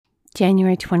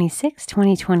January 26,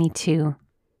 2022.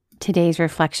 Today's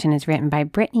reflection is written by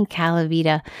Brittany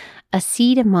Calavita, A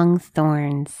Seed Among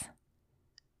Thorns.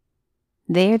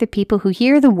 They are the people who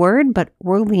hear the word, but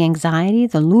worldly anxiety,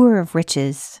 the lure of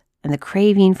riches, and the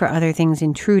craving for other things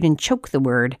intrude and choke the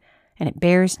word, and it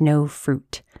bears no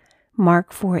fruit.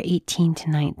 Mark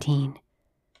 4:18-19.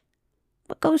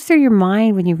 What goes through your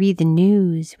mind when you read the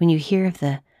news, when you hear of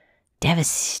the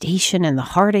devastation and the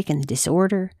heartache and the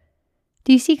disorder?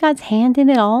 Do you see God's hand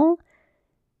in it all?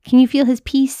 Can you feel His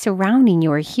peace surrounding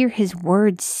you or hear His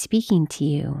words speaking to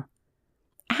you?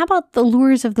 How about the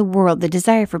lures of the world, the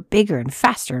desire for bigger and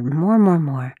faster and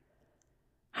more?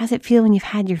 How does it feel when you've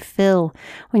had your fill,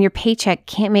 when your paycheck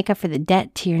can't make up for the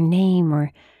debt to your name,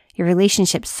 or your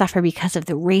relationships suffer because of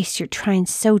the race you're trying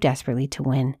so desperately to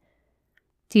win?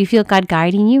 Do you feel God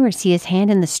guiding you or see His hand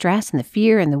in the stress and the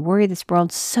fear and the worry this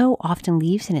world so often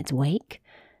leaves in its wake?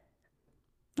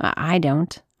 I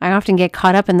don't. I often get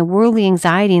caught up in the worldly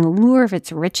anxiety and lure of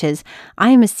its riches. I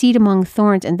am a seed among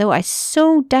thorns, and though I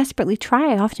so desperately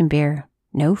try, I often bear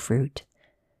no fruit.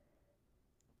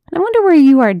 I wonder where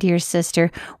you are, dear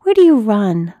sister. Where do you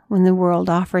run when the world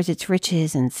offers its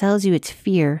riches and sells you its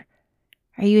fear?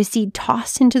 Are you a seed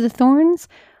tossed into the thorns,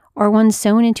 or one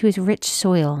sown into His rich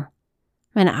soil?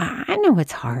 And I know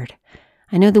it's hard.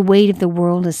 I know the weight of the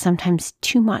world is sometimes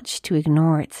too much to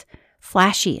ignore. It's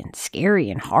flashy and scary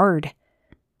and hard.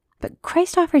 But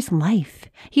Christ offers life.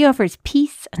 He offers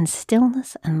peace and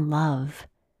stillness and love.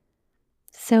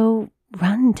 So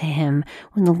run to Him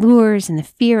when the lures and the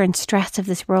fear and stress of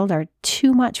this world are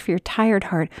too much for your tired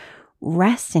heart.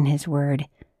 Rest in His word.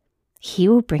 He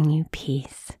will bring you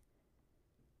peace.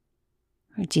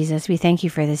 Lord Jesus, we thank You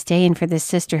for this day and for this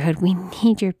sisterhood. We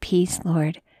need Your peace,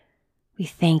 Lord. We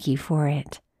thank You for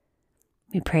it.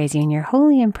 We praise You in Your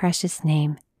holy and precious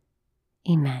name.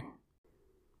 Amen.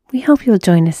 We hope you'll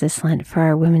join us this Lent for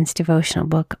our women's devotional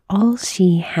book, All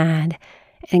She Had,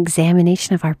 an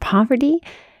examination of our poverty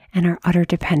and our utter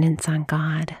dependence on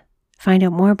God. Find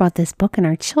out more about this book and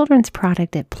our children's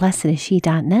product at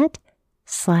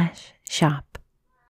blessedisshe.net/shop.